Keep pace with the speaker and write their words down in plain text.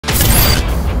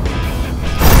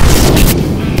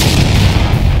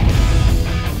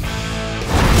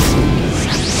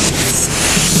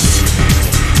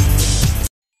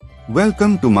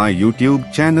Welcome to my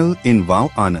YouTube channel in Wow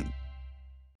Anand.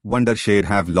 Wondershare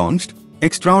have launched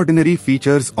extraordinary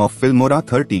features of Filmora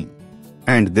 13.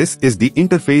 And this is the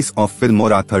interface of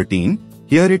Filmora 13.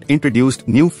 Here it introduced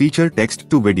new feature text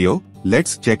to video.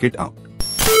 Let's check it out.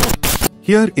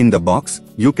 Here in the box,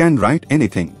 you can write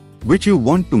anything which you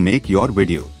want to make your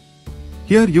video.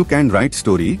 Here you can write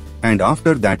story, and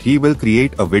after that he will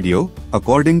create a video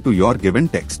according to your given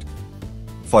text.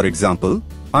 For example,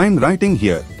 I'm writing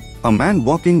here, a man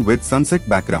walking with sunset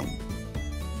background.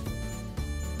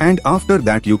 And after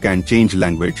that you can change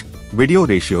language, video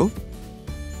ratio,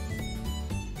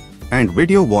 and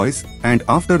video voice, and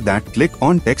after that click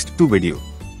on text to video.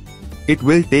 It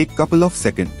will take couple of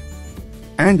seconds.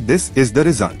 And this is the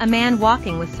result. A man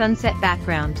walking with sunset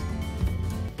background.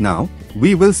 Now,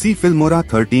 we will see Filmora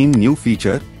 13 new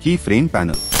feature, keyframe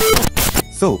panel.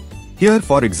 So, here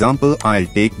for example I'll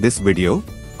take this video,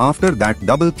 after that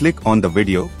double click on the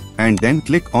video, and then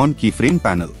click on keyframe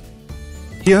panel.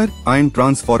 Here, I'm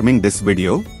transforming this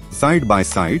video, side by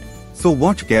side, so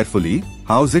watch carefully,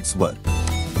 how's its work.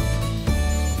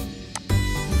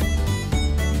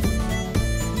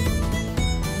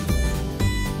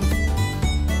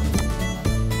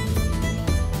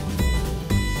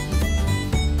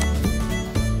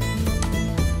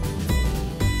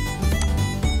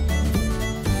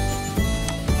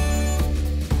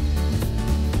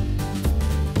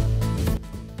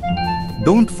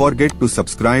 Don't forget to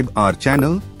subscribe our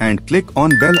channel and click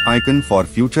on bell icon for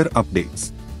future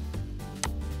updates.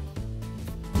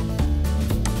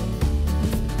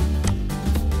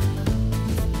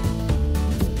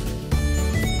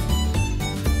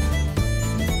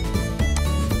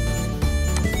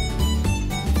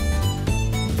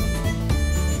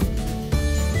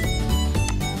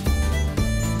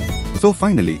 So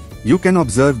finally, you can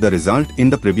observe the result in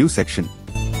the preview section.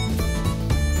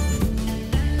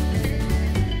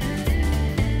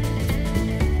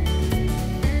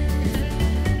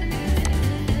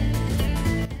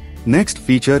 Next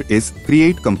feature is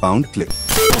Create Compound Clip.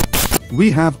 We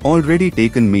have already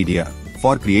taken media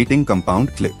for creating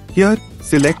compound clip. Here,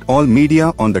 select all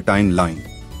media on the timeline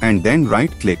and then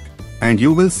right click, and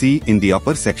you will see in the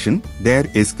upper section there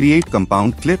is Create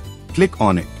Compound Clip. Click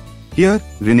on it. Here,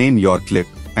 rename your clip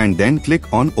and then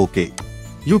click on OK.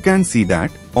 You can see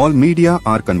that all media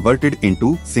are converted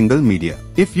into single media.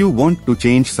 If you want to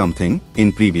change something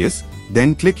in previous,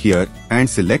 then click here and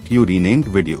select your renamed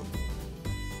video.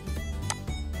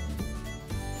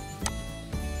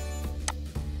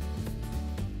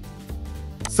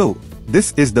 So,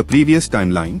 this is the previous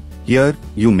timeline. Here,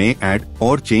 you may add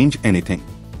or change anything.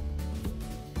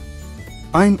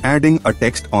 I'm adding a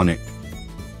text on it.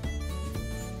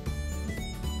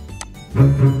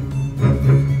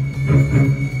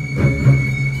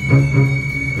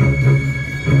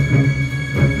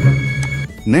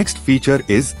 Next feature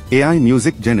is AI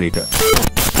Music Generator.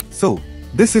 So,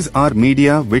 this is our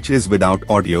media which is without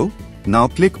audio. Now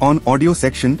click on Audio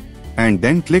section and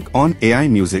then click on AI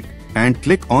Music and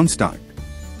click on Start.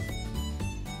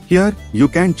 Here, you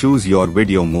can choose your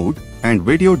video mode and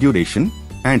video duration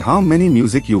and how many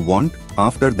music you want.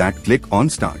 After that click on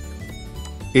Start.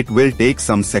 It will take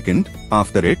some second.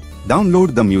 After it,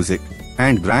 download the music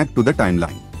and drag to the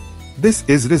timeline. This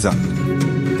is result.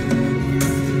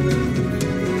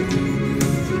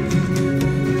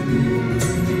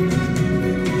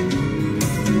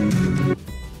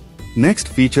 Next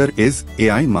feature is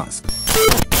AI Mask.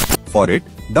 For it,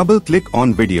 double click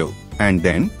on video and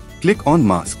then click on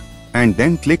mask and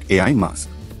then click AI Mask.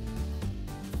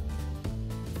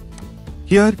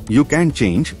 Here you can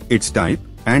change its type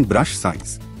and brush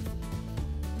size.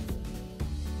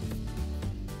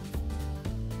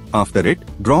 After it,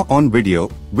 draw on video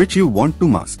which you want to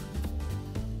mask.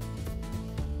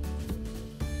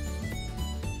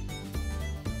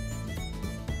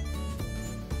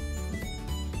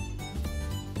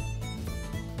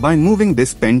 By moving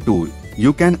this pen tool,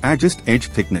 you can adjust edge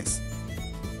thickness.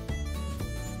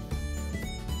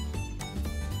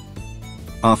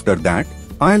 After that,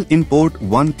 I'll import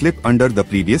one clip under the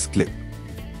previous clip.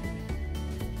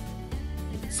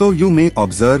 So you may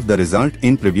observe the result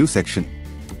in preview section.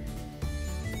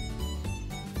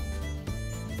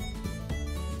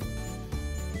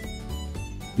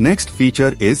 Next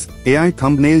feature is AI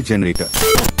Thumbnail Generator.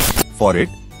 For it,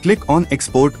 click on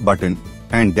Export button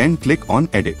and then click on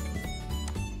Edit.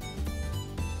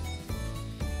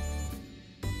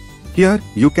 Here,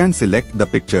 you can select the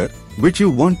picture which you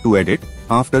want to edit.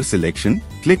 After selection,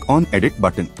 click on Edit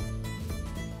button.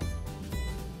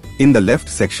 In the left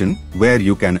section, where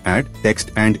you can add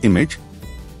text and image,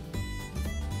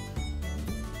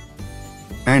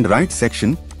 and right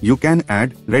section, you can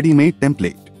add ready-made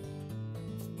template.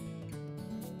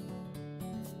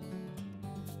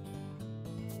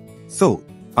 So,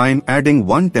 I'm adding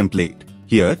one template.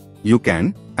 Here, you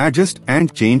can adjust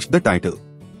and change the title.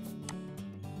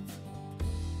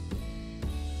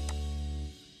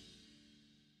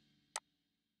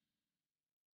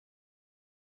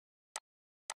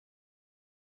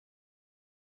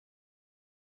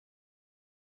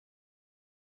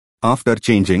 After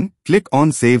changing, click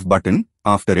on Save button.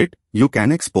 After it, you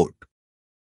can export.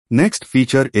 Next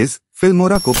feature is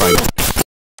Filmora CoPilot.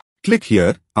 Click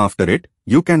here. After it,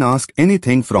 you can ask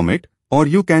anything from it, or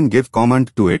you can give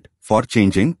comment to it for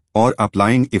changing or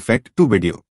applying effect to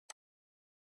video.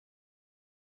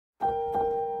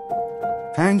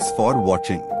 Thanks for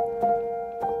watching.